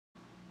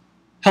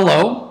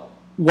Hello,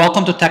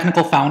 welcome to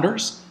Technical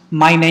Founders.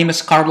 My name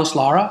is Carlos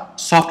Lara,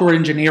 software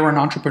engineer and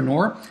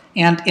entrepreneur,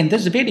 and in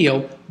this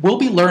video, we'll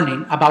be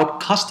learning about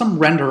custom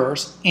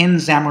renderers in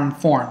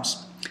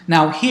Xamarin.Forms.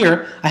 Now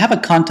here, I have a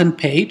content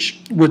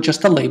page with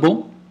just a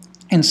label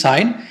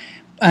inside,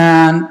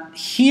 and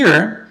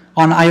here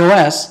on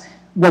iOS,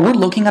 what we're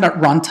looking at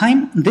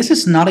runtime, this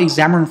is not a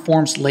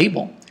Xamarin.Forms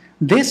label.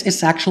 This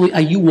is actually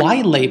a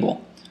UI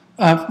label.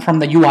 From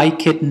the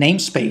UIKit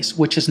namespace,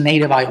 which is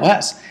native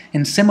iOS.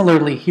 And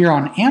similarly here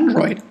on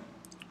Android,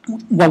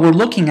 what we're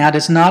looking at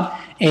is not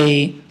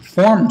a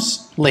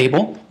Forms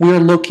label. We are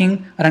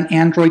looking at an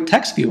Android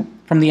text view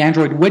from the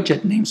Android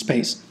widget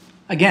namespace.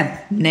 Again,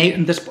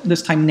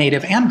 this time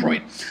native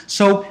Android.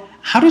 So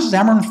how does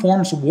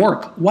Xamarin.Forms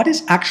work? What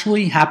is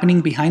actually happening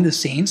behind the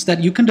scenes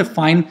that you can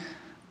define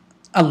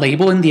a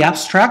label in the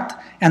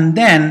abstract, and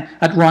then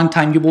at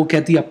runtime you will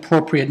get the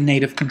appropriate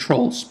native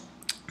controls?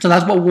 So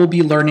that's what we'll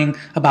be learning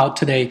about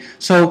today.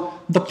 So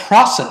the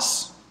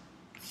process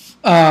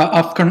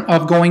of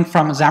going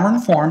from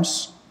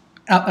Xamarin.Forms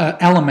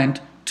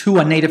element to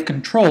a native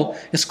control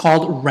is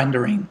called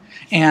rendering.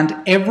 And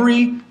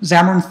every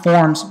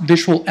Xamarin.Forms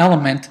visual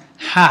element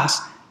has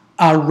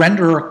a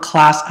renderer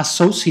class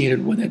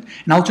associated with it.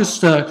 And I'll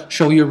just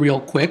show you real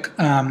quick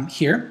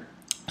here.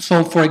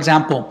 So for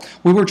example,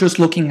 we were just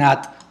looking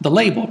at the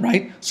label,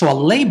 right? So a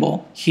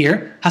label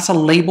here has a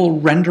label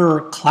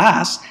renderer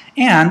class,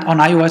 and on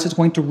iOS it's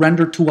going to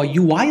render to a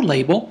UI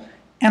label,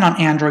 and on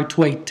Android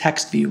to a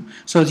text view.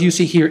 So as you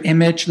see here,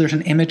 image, there's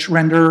an image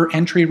renderer,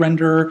 entry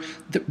renderer,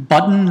 the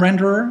button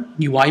renderer,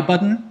 UI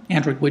button,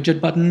 Android widget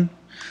button.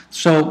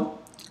 So,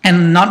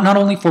 and not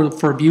only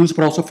for views,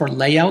 but also for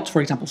layouts.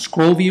 For example,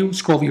 scroll view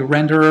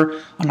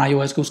renderer on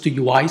iOS goes to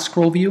UI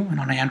scroll view, and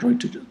on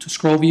Android to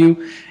scroll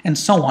view, and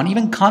so on.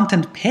 Even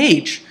content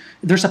page,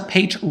 there's a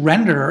page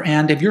renderer,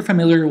 and if you're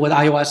familiar with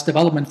iOS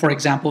development, for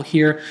example,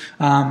 here,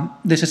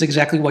 this is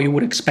exactly what you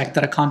would expect,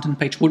 that a content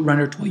page would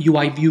render to a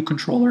UI view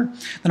controller,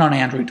 and on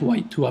Android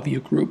to a view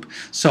group.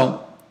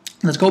 So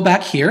let's go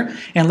back here,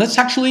 and let's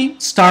actually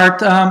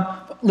start,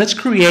 let's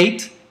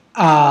create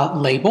a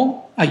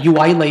label, a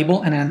UI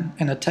label, and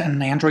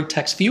an Android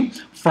text view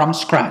from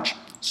scratch.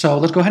 So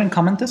let's go ahead and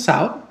comment this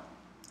out.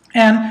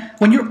 And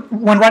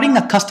when writing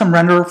a custom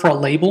renderer for a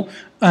label,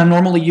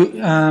 normally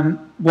you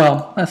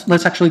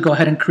let's actually go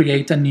ahead and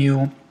create a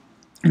new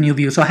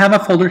view. So I have a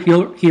folder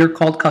here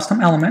called custom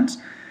elements.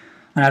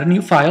 I add a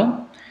new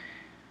file,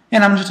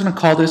 and I'm just going to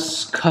call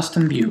this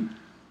custom view.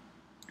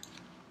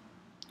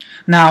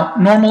 Now,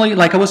 normally,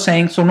 like I was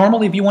saying, so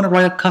normally if you want to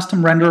write a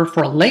custom renderer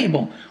for a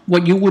label,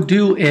 what you would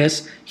do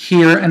is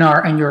here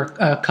in your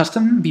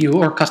custom view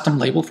or custom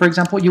label, for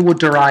example, you would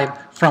derive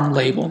from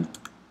label.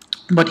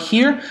 But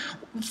here,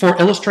 for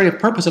illustrative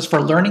purposes, for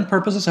learning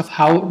purposes of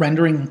how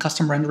rendering and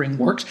custom rendering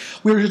works,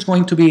 we're just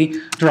going to be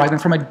deriving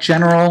from a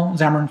general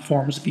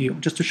Xamarin.Forms view,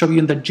 just to show you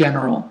in the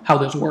general how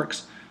this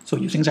works. So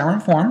using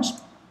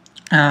Xamarin.Forms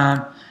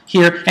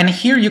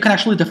here you can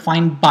actually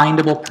define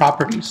bindable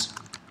properties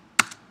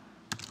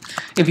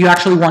if you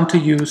actually want to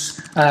use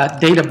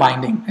data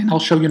binding, and I'll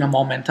show you in a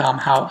moment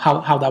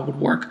how that would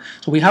work.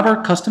 So we have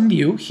our custom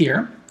view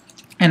here.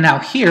 And now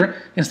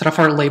here, instead of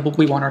our label,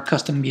 we want our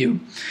custom view.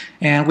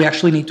 And we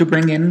actually need to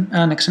bring in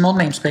an XML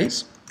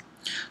namespace.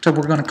 So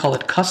we're going to call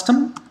it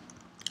custom.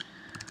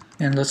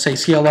 And let's say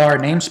CLR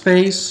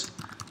namespace,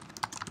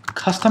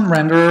 custom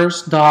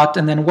renderers dot,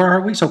 and then where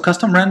are we? So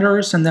custom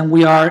renderers, and then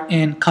we are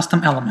in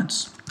custom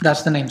elements.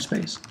 That's the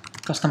namespace,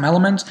 custom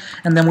elements.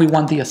 And then we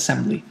want the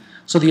assembly.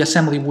 So the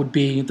assembly would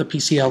be the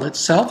PCL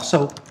itself.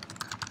 So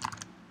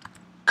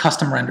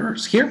custom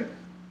renderers here.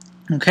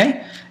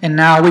 Okay. And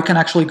now we can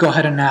actually go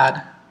ahead and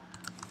add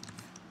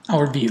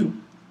our view.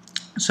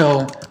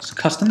 So it's a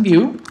custom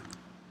view.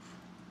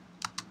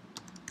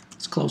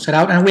 Let's close it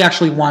out, and we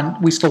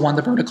still want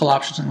the vertical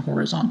options and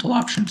horizontal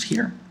options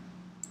here.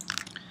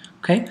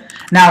 Okay.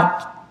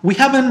 Now we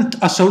haven't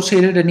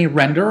associated any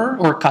renderer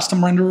or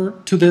custom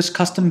renderer to this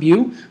custom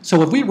view.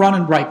 So if we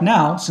run it right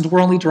now, since we're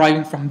only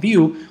deriving from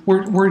view,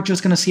 we're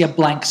just going to see a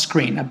blank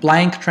screen, a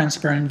blank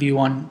transparent view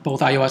on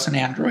both iOS and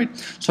Android.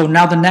 So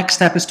now the next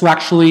step is to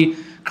actually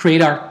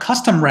create our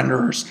custom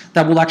renderers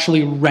that will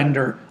actually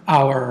render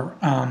our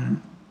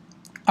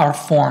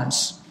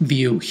forms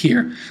view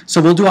here.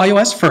 So we'll do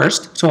iOS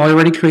first. So I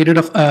already created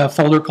a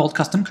folder called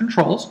custom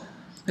controls.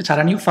 Let's add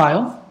a new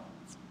file,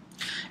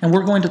 and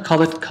we're going to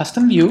call it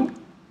custom view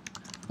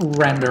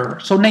render.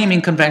 So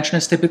naming convention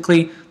is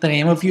typically the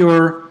name of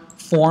your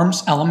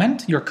forms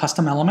element, your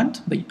custom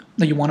element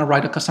that you want to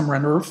write a custom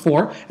renderer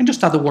for, and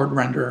just add the word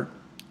render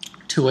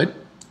to it.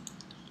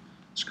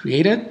 Let's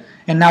create it.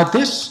 And now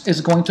this is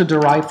going to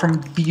derive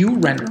from view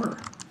renderer.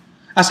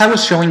 As I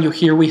was showing you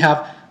here, we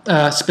have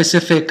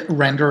specific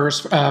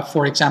renderers.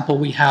 For example,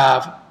 we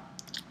have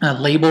a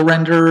label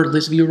renderer,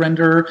 list view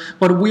renderer,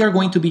 but we are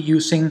going to be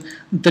using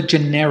the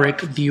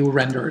generic view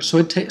renderer. So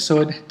it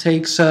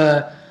takes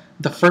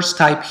the first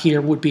type here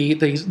would be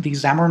the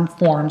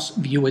Xamarin.Forms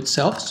view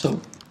itself.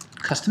 So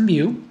custom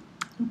view,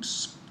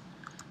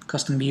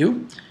 custom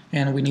view,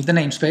 and we need the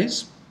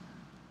namespace.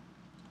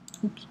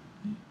 oops.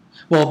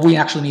 Well, we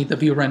actually need the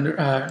view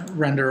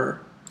renderer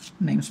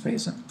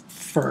namespace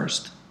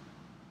first.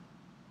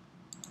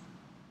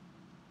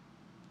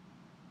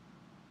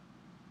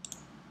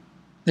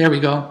 There we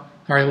go.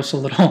 Sorry, it was a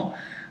little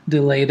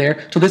delay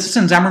there. So this is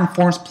in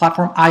Xamarin.Forms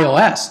platform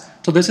iOS.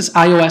 So this is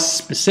iOS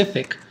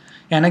specific.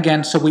 And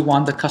again, so we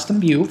want the custom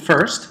view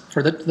first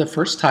for the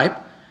first type,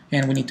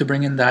 and we need to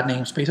bring in that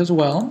namespace as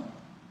well,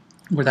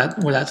 where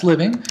that's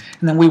living.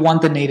 And then we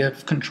want the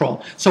native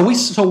control. So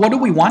what do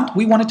we want?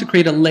 We wanted to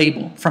create a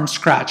label from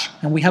scratch,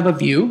 and we have a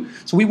view.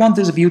 So we want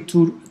this view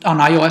on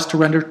iOS to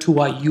render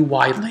to a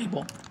UI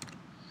label.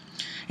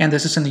 And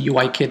this is in the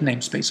UI kit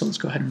namespace. So let's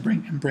go ahead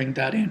and bring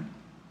that in.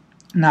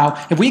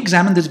 Now, if we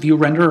examine this view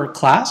renderer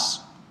class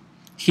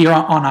here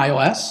on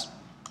iOS,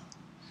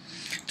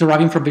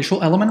 deriving from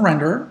visual element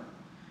renderer,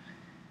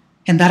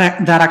 and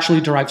that actually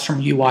derives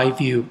from UI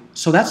view.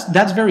 So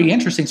that's very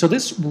interesting. So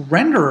this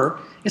renderer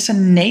is a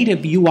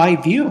native UI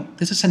view.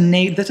 This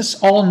is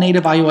all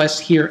native iOS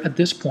here at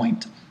this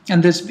point,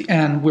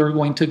 and we're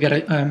going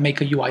to make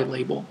a UI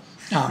label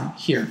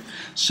here.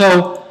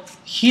 So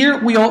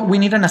here we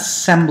need an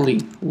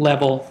assembly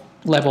level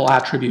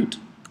attribute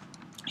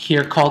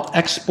here called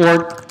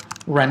export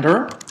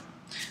renderer.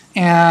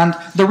 And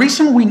the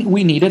reason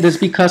we need it is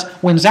because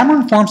when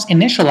Xamarin.Forms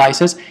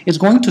initializes, it's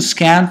going to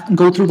scan and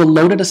go through the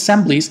loaded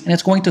assemblies, and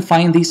it's going to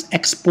find these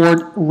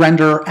export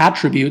renderer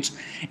attributes,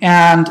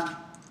 and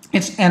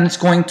it's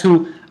going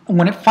to,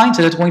 when it finds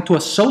it, it's going to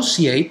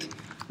associate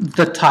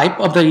the type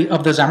of the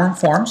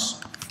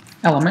Xamarin.Forms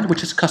element,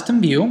 which is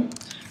custom view,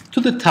 to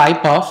the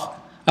type of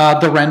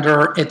the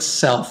renderer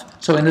itself.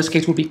 So in this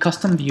case, would be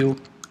custom view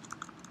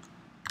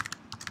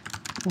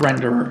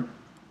renderer.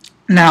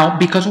 Now,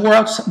 because we're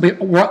outside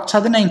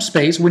the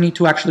namespace, we need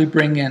to actually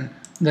bring in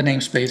the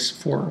namespace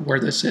for where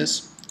this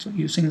is. So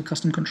using the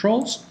custom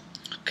controls.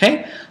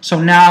 Okay,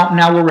 so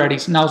now we're ready.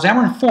 So now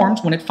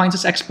Xamarin.Forms, when it finds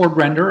its export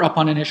render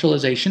upon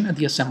initialization at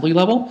the assembly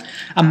level,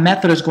 a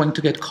method is going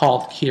to get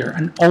called here,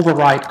 an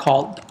override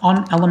called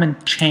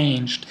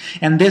onElementChanged.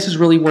 And this is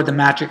really where the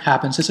magic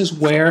happens. This is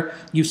where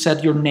you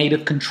set your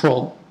native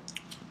control.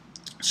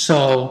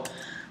 So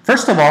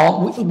first of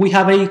all, we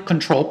have a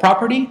control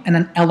property and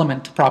an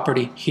element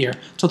property here.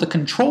 So the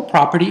control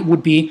property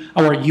would be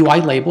our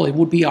UI label. It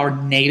would be our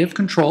native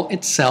control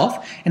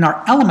itself. And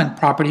our element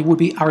property would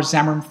be our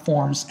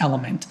Xamarin.Forms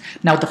element.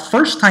 Now, the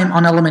first time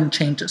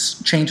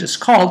onElementChange is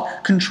called,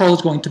 control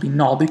is going to be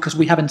null because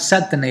we haven't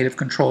set the native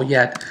control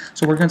yet.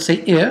 So we're going to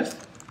say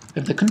if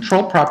the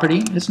control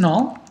property is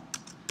null,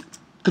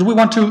 because we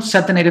want to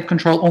set the native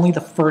control only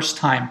the first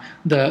time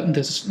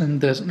this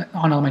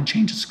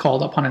onElementChange is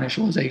called upon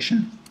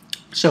initialization.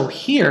 So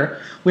here,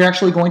 we're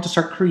actually going to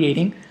start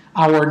creating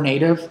our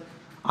native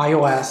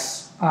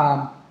iOS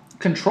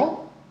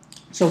control.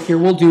 So here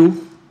we'll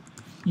do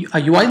a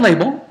UI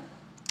label,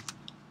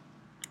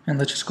 and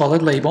let's just call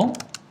it label,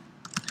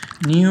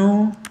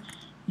 new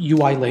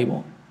UI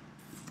label.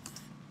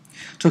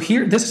 So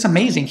here, this is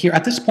amazing. Here,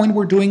 at this point,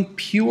 we're doing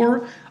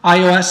pure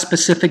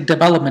iOS-specific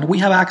development. We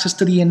have access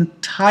to the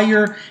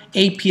entire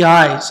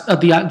APIs of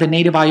the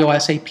native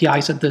iOS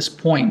APIs at this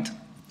point.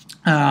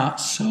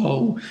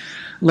 So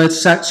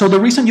the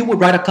reason you would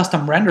write a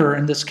custom renderer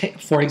in this case,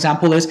 for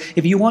example, is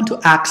if you want to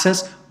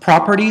access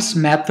properties,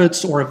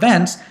 methods, or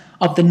events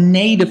of the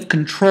native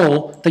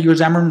control that your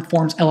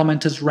Xamarin.Forms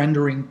element is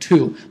rendering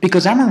to,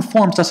 because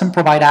Xamarin.Forms doesn't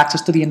provide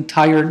access to the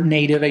entire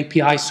native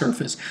API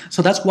surface.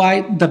 So that's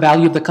why the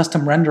value of the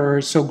custom renderer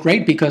is so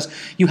great, because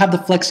you have the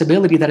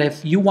flexibility that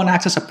if you want to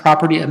access a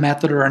property, a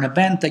method, or an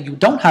event that you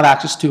don't have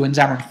access to in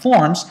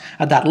Xamarin.Forms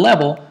at that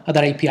level, at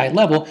that API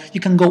level,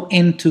 you can go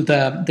into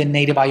the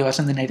native iOS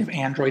and the native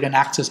Android and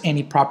access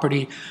any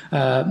property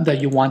that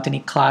you want,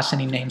 any class,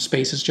 any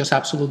namespace. It's just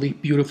absolutely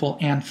beautiful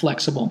and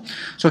flexible.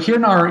 So here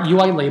in our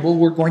UI label,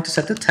 we're going to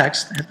set the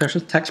text. There's a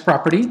text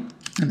property,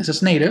 and this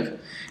is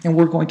native, and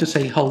we're going to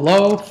say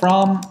hello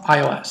from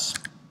iOS.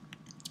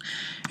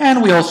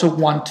 And we also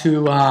want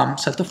to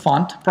set the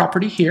font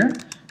property here.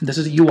 And this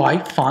is UI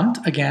font.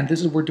 Again,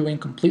 we're doing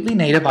completely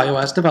native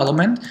iOS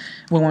development.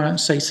 We want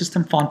to say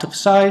system font of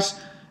size,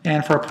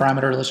 and for a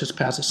parameter, let's just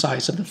pass the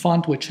size of the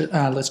font, which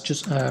let's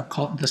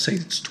say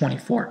it's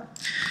 24.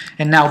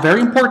 And now, very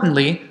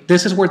importantly,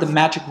 this is where the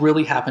magic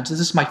really happens. This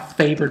is my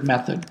favorite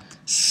method.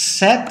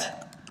 Set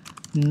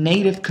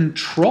native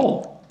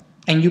control,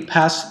 and you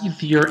pass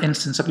your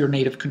instance of your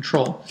native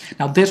control.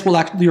 Now this will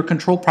actually, your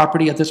control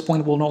property at this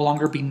point will no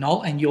longer be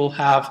null, and you'll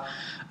have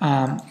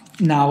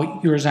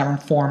now your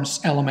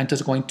Xamarin.Forms element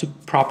is going to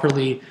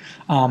properly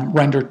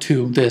render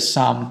to this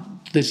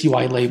this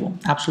UI label.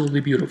 Absolutely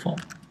beautiful.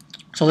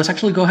 So let's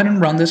actually go ahead and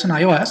run this in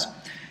iOS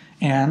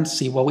and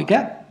see what we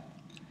get.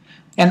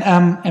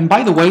 And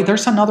by the way,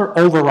 there's another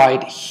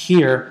override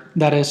here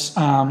that is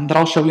that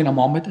I'll show you in a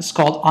moment. It's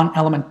called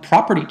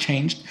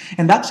onElementPropertyChanged,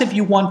 and that's if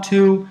you want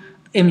to,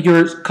 in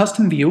your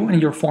custom view, in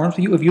your forms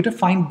view, if you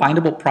define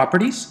bindable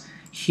properties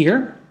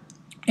here,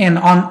 And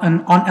on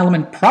an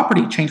on-element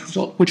property change,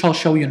 which I'll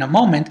show you in a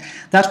moment,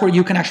 that's where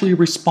you can actually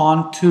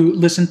respond to,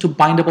 listen to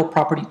bindable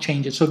property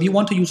changes. So if you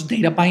want to use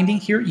data binding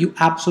here, you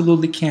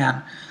absolutely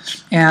can.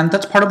 And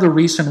that's part of the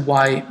reason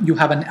why you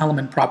have an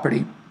element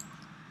property,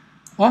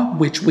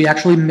 which we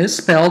actually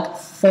misspelled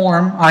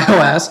form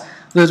iOS.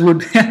 This would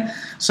be,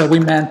 so we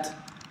meant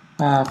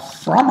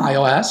from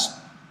iOS.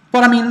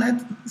 But I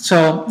mean,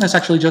 so let's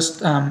actually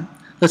just,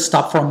 let's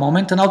stop for a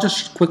moment and I'll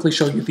just quickly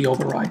show you the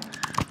override.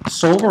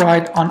 So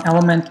override on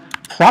element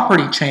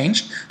property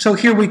changed. So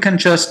here we can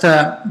just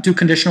do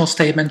conditional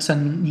statements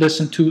and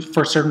listen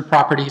for certain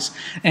properties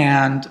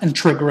and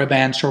trigger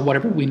events or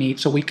whatever we need.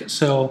 So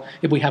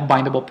if we have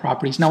bindable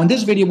properties. Now in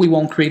this video we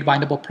won't create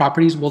bindable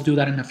properties. We'll do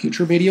that in a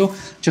future video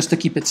just to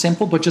keep it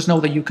simple. But just know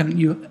that you can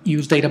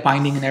use data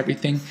binding and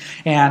everything.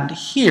 And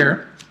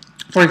here,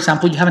 for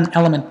example, you have an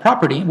element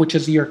property, which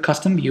is your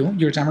custom view,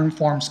 your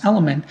Xamarin.Forms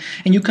element,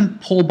 and you can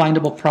pull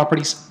bindable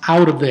properties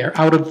out of there,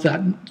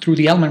 through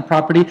the element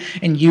property,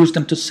 and use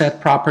them to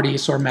set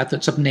properties or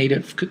methods of the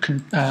native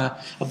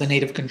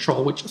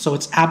control. So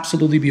it's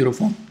absolutely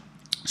beautiful.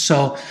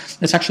 So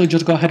let's actually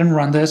just go ahead and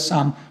run this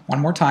one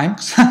more time.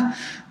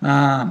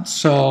 And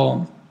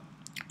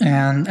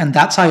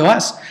that's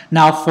iOS.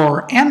 Now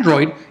for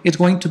Android, it's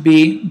going to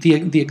be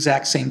the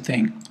exact same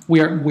thing. We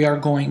are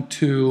going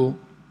to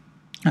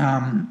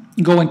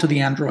go into the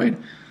Android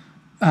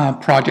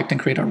project and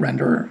create a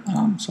renderer.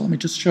 So let me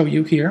just show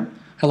you here.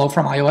 Hello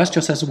from iOS,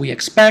 just as we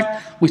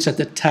expect. We set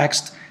the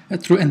text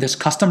through in this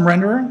custom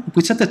renderer.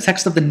 We set the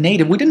text of the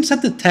native. We didn't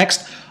set the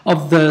text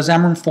of the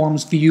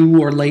Xamarin.Forms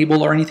view or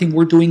label or anything.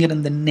 We're doing it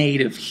in the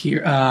native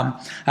here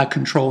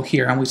control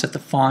here, and we set the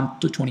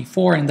font to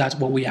 24, and that's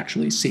what we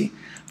actually see.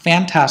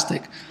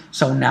 Fantastic.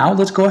 So now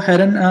let's go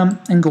ahead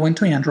and go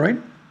into Android,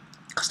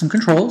 custom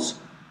controls,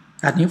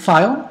 add new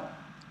file.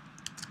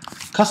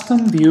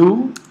 Custom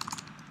view,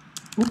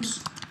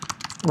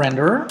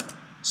 renderer,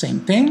 same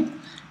thing.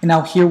 And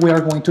now here we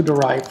are going to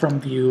derive from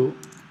view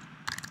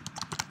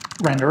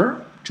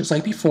renderer, just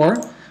like before.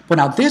 But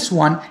now this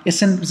one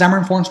is in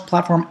Xamarin.Forms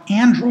platform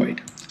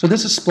Android. So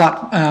this is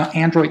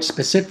Android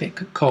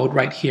specific code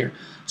right here.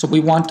 So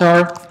we want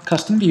our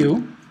custom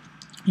view,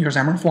 your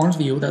Xamarin.Forms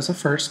view, that's the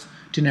first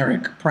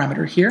generic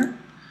parameter here.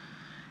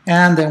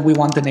 And then we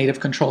want the native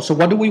control. So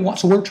what do we want?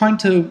 So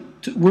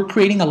we're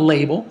creating a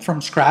label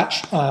from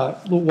scratch,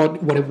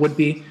 what it would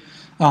be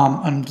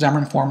on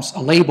Xamarin.Forms,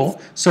 a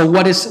label. So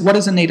what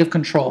is a native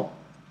control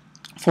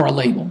for a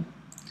label?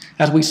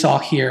 As we saw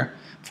here,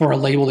 for a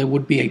label it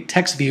would be a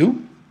text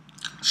view.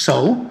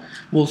 So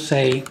we'll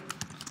say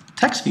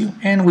text view,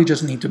 and we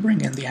just need to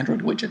bring in the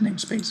Android widget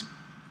namespace.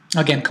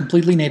 Again,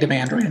 completely native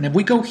Android. And if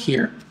we go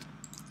here,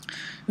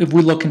 if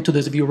we look into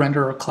this view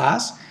renderer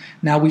class,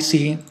 now we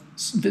see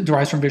it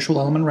derives from visual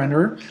element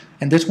renderer,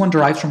 and this one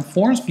derives from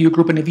forms view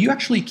group. And if you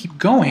actually keep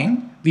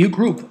going, view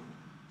group,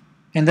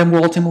 and then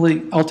we'll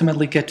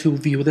ultimately get to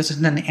view. This is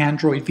an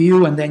Android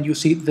view, and then you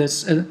see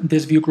this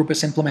this view group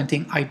is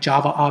implementing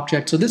iJava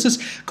object. So this is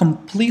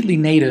completely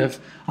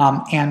native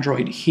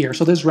Android here.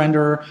 So this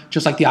renderer,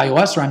 just like the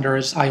iOS renderer,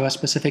 is iOS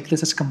specific.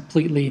 This is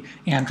completely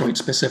Android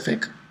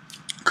specific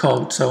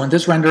code. So in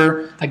this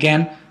renderer,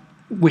 again,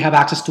 we have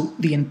access to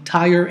the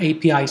entire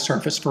API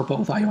surface for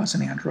both iOS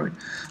and Android.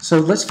 So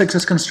let's fix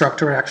this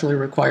constructor. It actually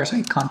requires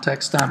a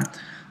context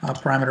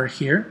parameter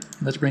here.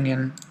 Let's bring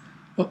in,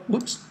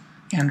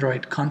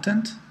 Android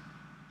content.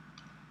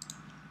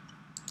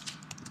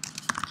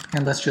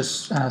 And let's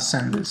just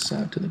send this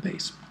to the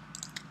base.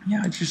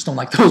 Yeah, I just don't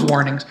like those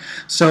warnings.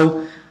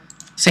 So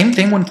same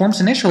thing, when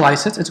Forms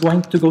initializes, it's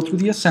going to go through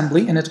the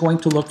assembly, and it's going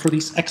to look for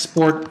these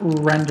export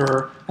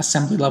render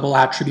assembly level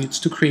attributes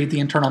to create the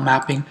internal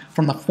mapping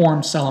from the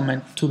Forms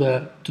element to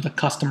the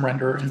custom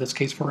renderer, in this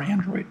case for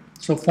Android.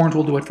 So Forms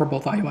will do it for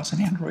both iOS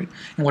and Android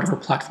and whatever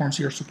platforms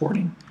you're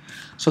supporting.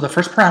 So the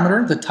first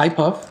parameter, the type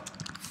of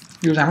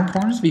your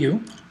Xamarin.Forms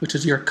view, which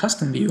is your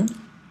custom view.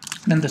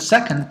 And then the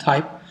second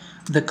type,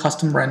 the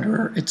custom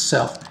renderer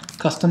itself,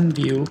 custom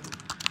view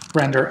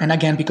render. And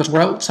again, because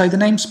we're outside the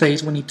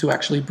namespace, we need to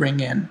actually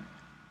bring in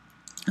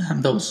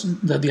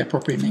the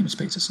appropriate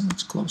namespaces. And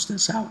let's close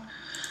this out.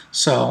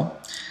 So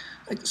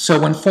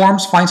when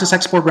Forms finds this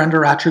export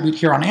render attribute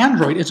here on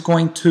Android, it's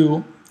going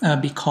to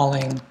be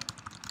calling.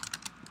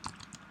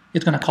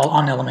 It's going to call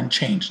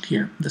onElementChanged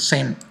here,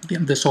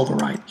 this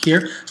override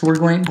here. So we're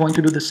going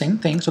to do the same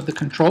thing. So if the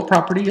control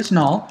property is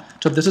null,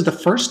 so if this is the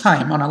first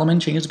time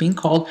onElementChange is being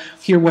called,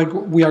 here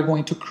we are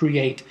going to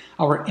create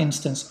our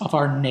instance of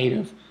our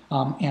native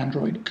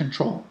Android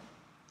control.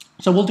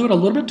 So we'll do it a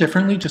little bit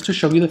differently just to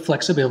show you the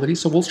flexibility.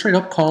 So we'll straight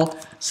up call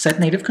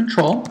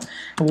setNativeControl,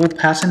 and we'll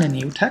pass in a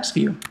new text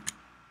view.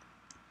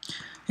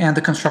 And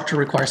the constructor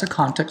requires a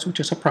context, which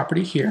is a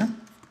property here.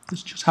 This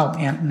is just how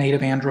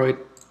native Android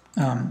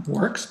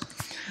works.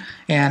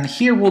 And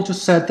here we'll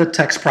just set the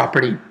text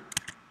property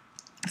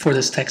for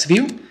this text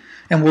view,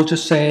 and we'll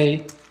just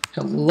say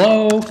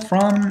hello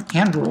from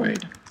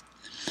Android.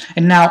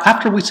 And now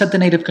after we set the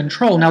native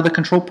control, now the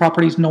control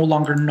property is no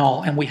longer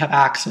null, and we have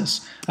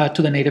access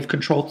to the native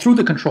control through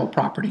the control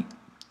property.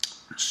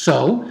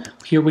 So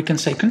here we can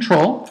say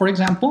control, for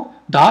example,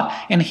 dot,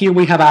 and here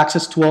we have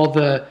access to all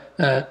the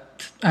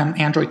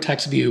Android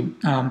text view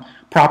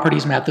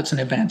properties, methods,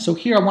 and events. So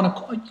here I want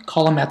to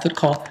call a method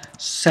called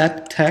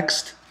set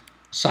text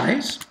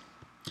size,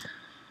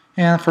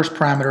 and the first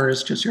parameter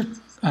is just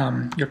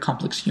your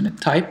complex unit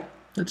type.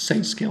 Let's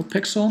say scale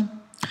pixel,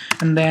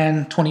 and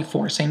then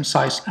 24, same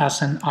size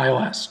as in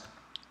iOS.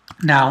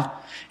 Now,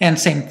 and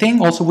same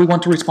thing, also we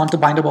want to respond to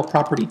bindable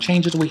property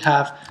changes. We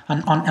have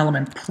an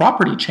on-element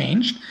property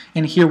changed,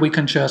 and here we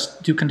can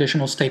just do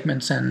conditional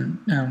statements, and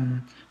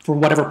for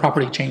whatever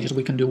property changes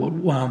we can do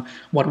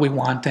what we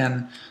want.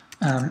 And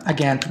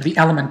again, the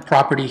element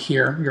property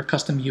here, your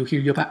custom view here,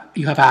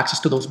 you have access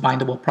to those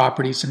bindable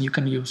properties, and you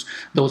can use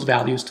those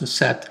values to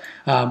set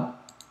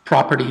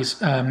properties,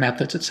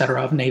 methods,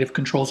 etc. of native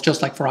controls,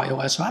 just like for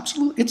iOS. So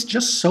absolutely, it's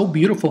just so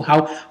beautiful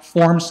how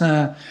Forms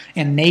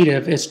and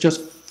native is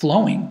just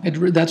flowing.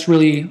 That's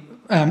really,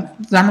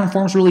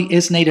 Xamarin.Forms really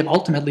is native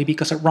ultimately,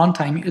 because at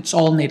runtime it's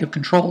all native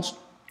controls.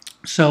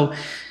 So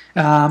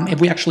if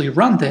we actually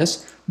run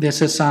this,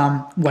 this is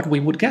what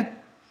we would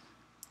get.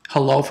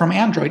 Hello from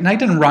Android. And I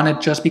didn't run it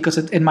just because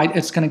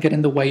it's going to get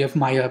in the way of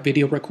my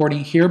video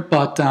recording here,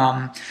 but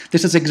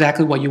this is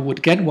exactly what you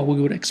would get, what we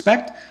would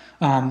expect.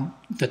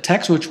 The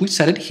text, which we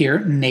set it here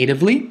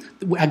natively.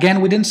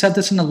 Again, we didn't set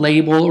this in a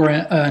label or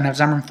a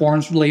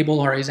Xamarin.Forms label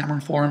or a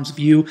Xamarin.Forms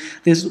view.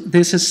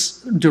 This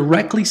is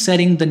directly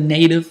setting the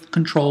native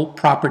control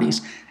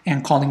properties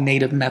and calling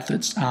native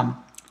methods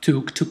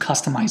to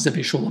customize the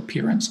visual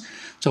appearance.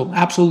 So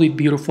absolutely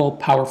beautiful,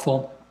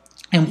 powerful,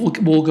 and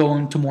we'll go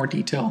into more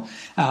detail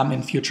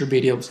in future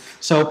videos.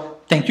 So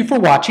thank you for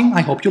watching. I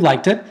hope you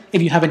liked it.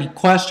 If you have any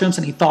questions,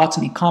 any thoughts,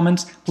 any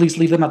comments, please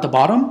leave them at the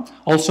bottom.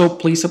 Also,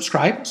 please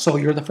subscribe so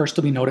you're the first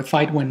to be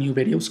notified when new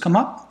videos come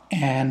up.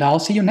 And I'll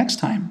see you next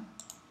time.